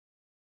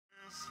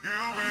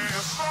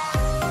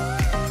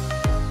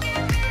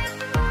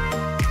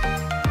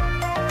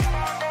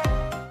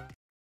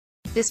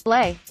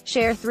Display,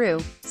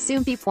 Sharethrough,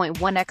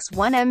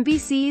 Soompi.1x1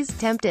 MBC's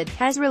Tempted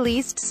has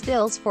released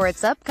stills for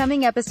its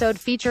upcoming episode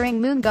featuring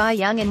Moon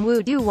Ga-young and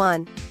Woo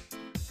Do-won.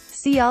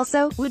 See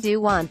also, Woo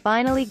Do-won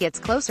finally gets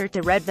closer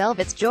to Red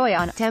Velvet's Joy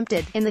on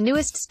Tempted. In the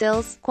newest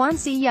stills, Hwan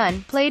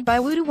Si-yeon, played by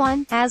Woo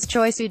Do-won, has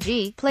Choi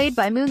Soo-ji, played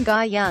by Moon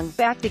Ga-young,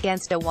 backed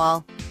against a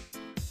wall.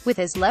 With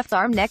his left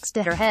arm next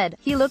to her head,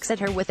 he looks at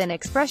her with an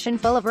expression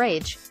full of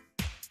rage.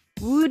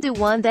 Woo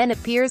Do-won then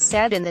appears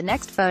sad in the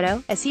next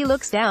photo, as he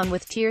looks down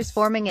with tears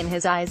forming in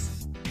his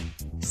eyes.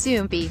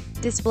 Soompi.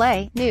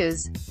 Display,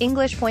 News,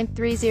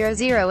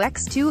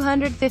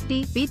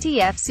 English.300x250,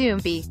 BTF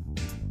Soompi.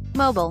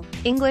 Mobile,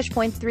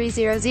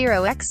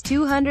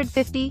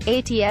 English.300x250,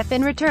 ATF.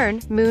 In return,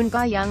 Moon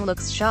Ga-young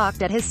looks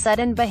shocked at his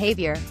sudden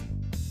behavior.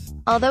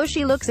 Although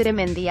she looks at him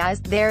in the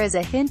eyes, there is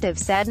a hint of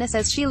sadness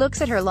as she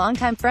looks at her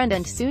longtime friend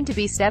and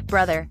soon-to-be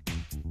stepbrother.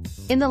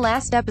 In the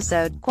last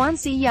episode, Hwan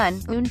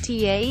Si-yeon, Eun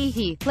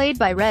Tae-hee, played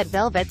by Red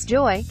Velvet's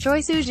Joy,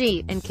 Choi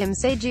Soo-ji, and Kim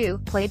Se-ju,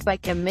 played by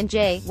Kim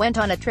Min-jae, went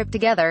on a trip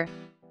together.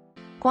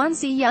 Hwan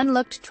Si-yeon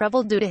looked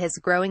troubled due to his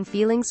growing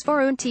feelings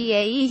for Eun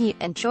Tae-hee,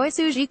 and Choi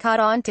Soo-ji caught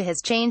on to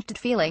his changed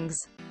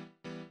feelings.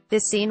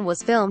 This scene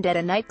was filmed at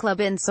a nightclub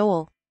in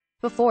Seoul.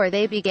 Before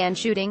they began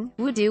shooting,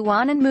 Woo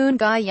Do-won and Moon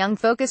Ga-young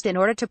focused in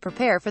order to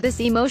prepare for this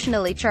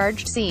emotionally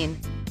charged scene.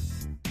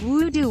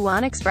 Woo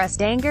Do-won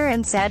expressed anger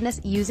and sadness,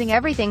 using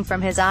everything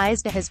from his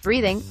eyes to his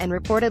breathing, and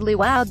reportedly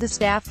wowed the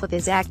staff with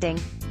his acting.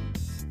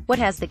 What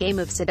has the game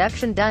of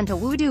Seduction done to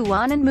Woo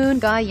Do-won and Moon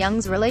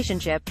Ga-young's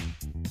relationship?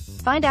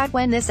 Find out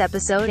when this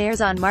episode airs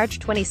on March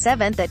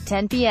 27 at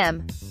 10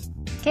 p.m.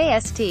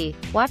 KST.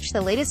 Watch the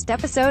latest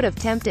episode of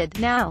Tempted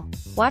now.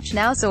 Watch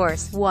now.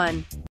 Source: 1.